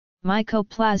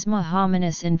Mycoplasma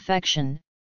hominis infection,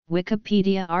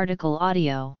 Wikipedia article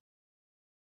audio.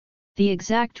 The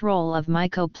exact role of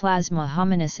Mycoplasma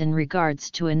hominis in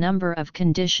regards to a number of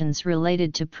conditions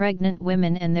related to pregnant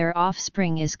women and their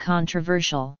offspring is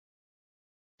controversial.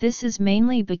 This is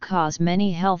mainly because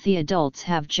many healthy adults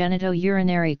have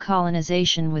genitourinary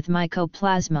colonization with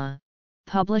Mycoplasma.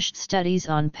 Published studies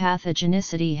on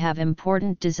pathogenicity have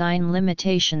important design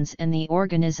limitations and the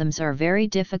organisms are very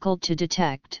difficult to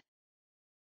detect.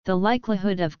 The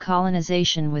likelihood of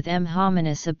colonization with M.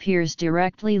 hominis appears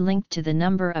directly linked to the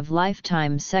number of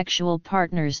lifetime sexual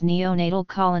partners. Neonatal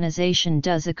colonization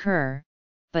does occur,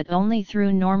 but only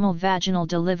through normal vaginal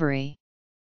delivery.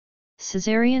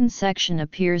 Caesarean section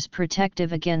appears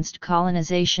protective against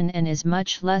colonization and is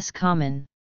much less common.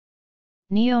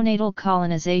 Neonatal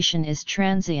colonization is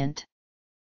transient.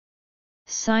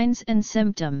 Signs and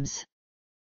symptoms.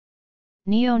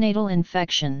 Neonatal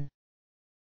infection.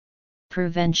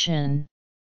 Prevention.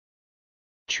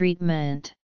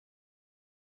 Treatment.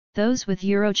 Those with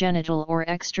urogenital or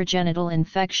extragenital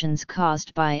infections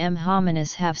caused by M.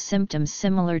 hominis have symptoms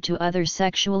similar to other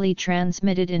sexually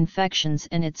transmitted infections,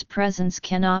 and its presence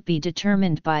cannot be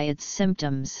determined by its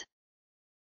symptoms.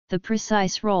 The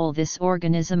precise role this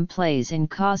organism plays in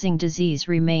causing disease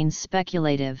remains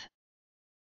speculative.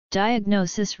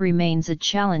 Diagnosis remains a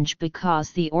challenge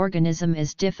because the organism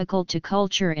is difficult to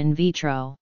culture in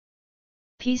vitro.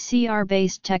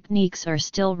 PCR-based techniques are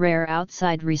still rare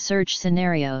outside research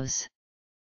scenarios.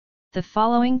 The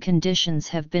following conditions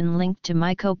have been linked to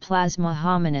Mycoplasma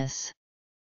hominis.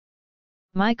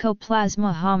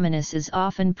 Mycoplasma hominis is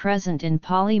often present in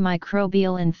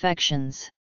polymicrobial infections.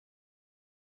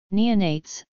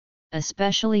 Neonates,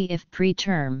 especially if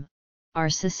preterm, are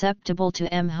susceptible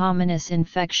to M. hominis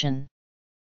infection.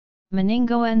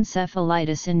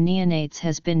 Meningoencephalitis in neonates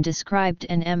has been described,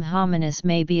 and M. hominis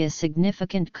may be a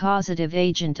significant causative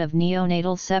agent of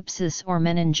neonatal sepsis or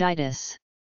meningitis.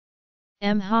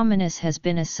 M. hominis has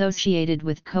been associated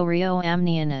with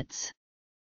chorioamniotes.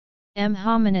 M.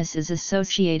 hominis is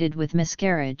associated with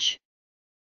miscarriage.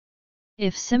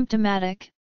 If symptomatic,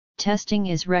 testing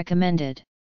is recommended.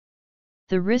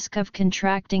 The risk of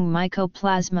contracting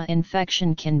Mycoplasma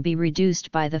infection can be reduced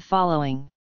by the following.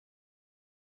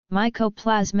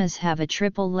 Mycoplasmas have a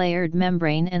triple-layered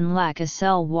membrane and lack a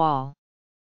cell wall.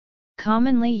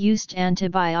 Commonly used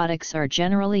antibiotics are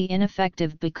generally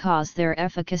ineffective because their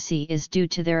efficacy is due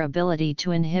to their ability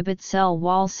to inhibit cell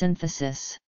wall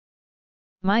synthesis.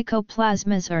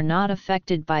 Mycoplasmas are not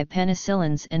affected by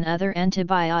penicillins and other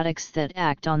antibiotics that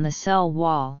act on the cell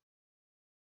wall.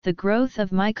 The growth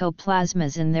of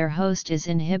mycoplasmas in their host is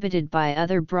inhibited by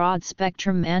other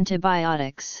broad-spectrum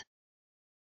antibiotics.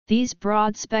 These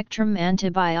broad-spectrum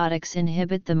antibiotics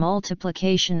inhibit the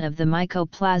multiplication of the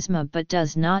mycoplasma but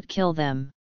does not kill them.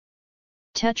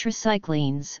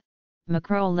 Tetracyclines,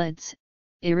 macrolides,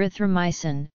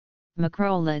 erythromycin,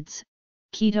 macrolides,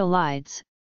 ketolides,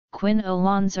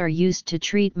 quinolones are used to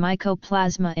treat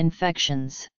Mycoplasma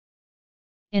infections.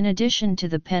 In addition to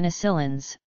the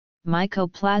penicillins,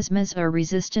 Mycoplasmas are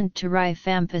resistant to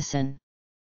rifampicin.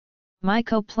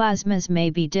 Mycoplasmas may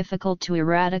be difficult to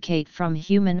eradicate from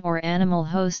human or animal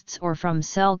hosts or from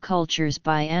cell cultures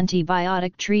by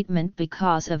antibiotic treatment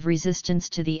because of resistance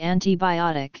to the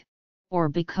antibiotic, or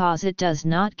because it does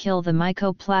not kill the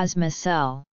Mycoplasma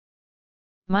cell.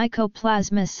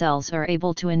 Mycoplasma cells are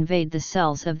able to invade the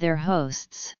cells of their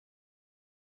hosts.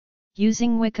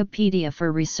 Using Wikipedia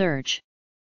for research.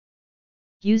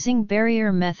 Using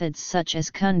barrier methods such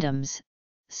as condoms.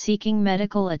 Seeking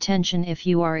medical attention if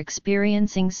you are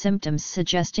experiencing symptoms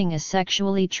suggesting a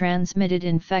sexually transmitted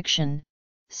infection.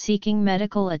 Seeking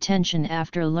medical attention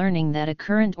after learning that a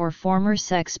current or former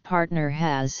sex partner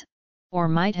has, or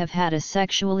might have had a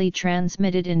sexually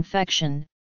transmitted infection.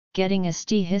 Getting a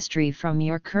STI history from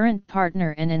your current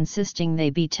partner and insisting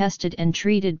they be tested and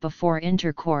treated before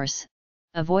intercourse.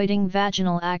 Avoiding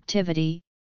vaginal activity,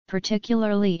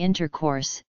 particularly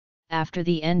intercourse, after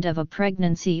the end of a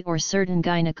pregnancy or certain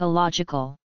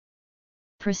gynecological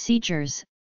procedures,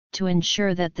 to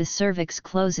ensure that the cervix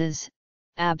closes.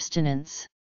 Abstinence.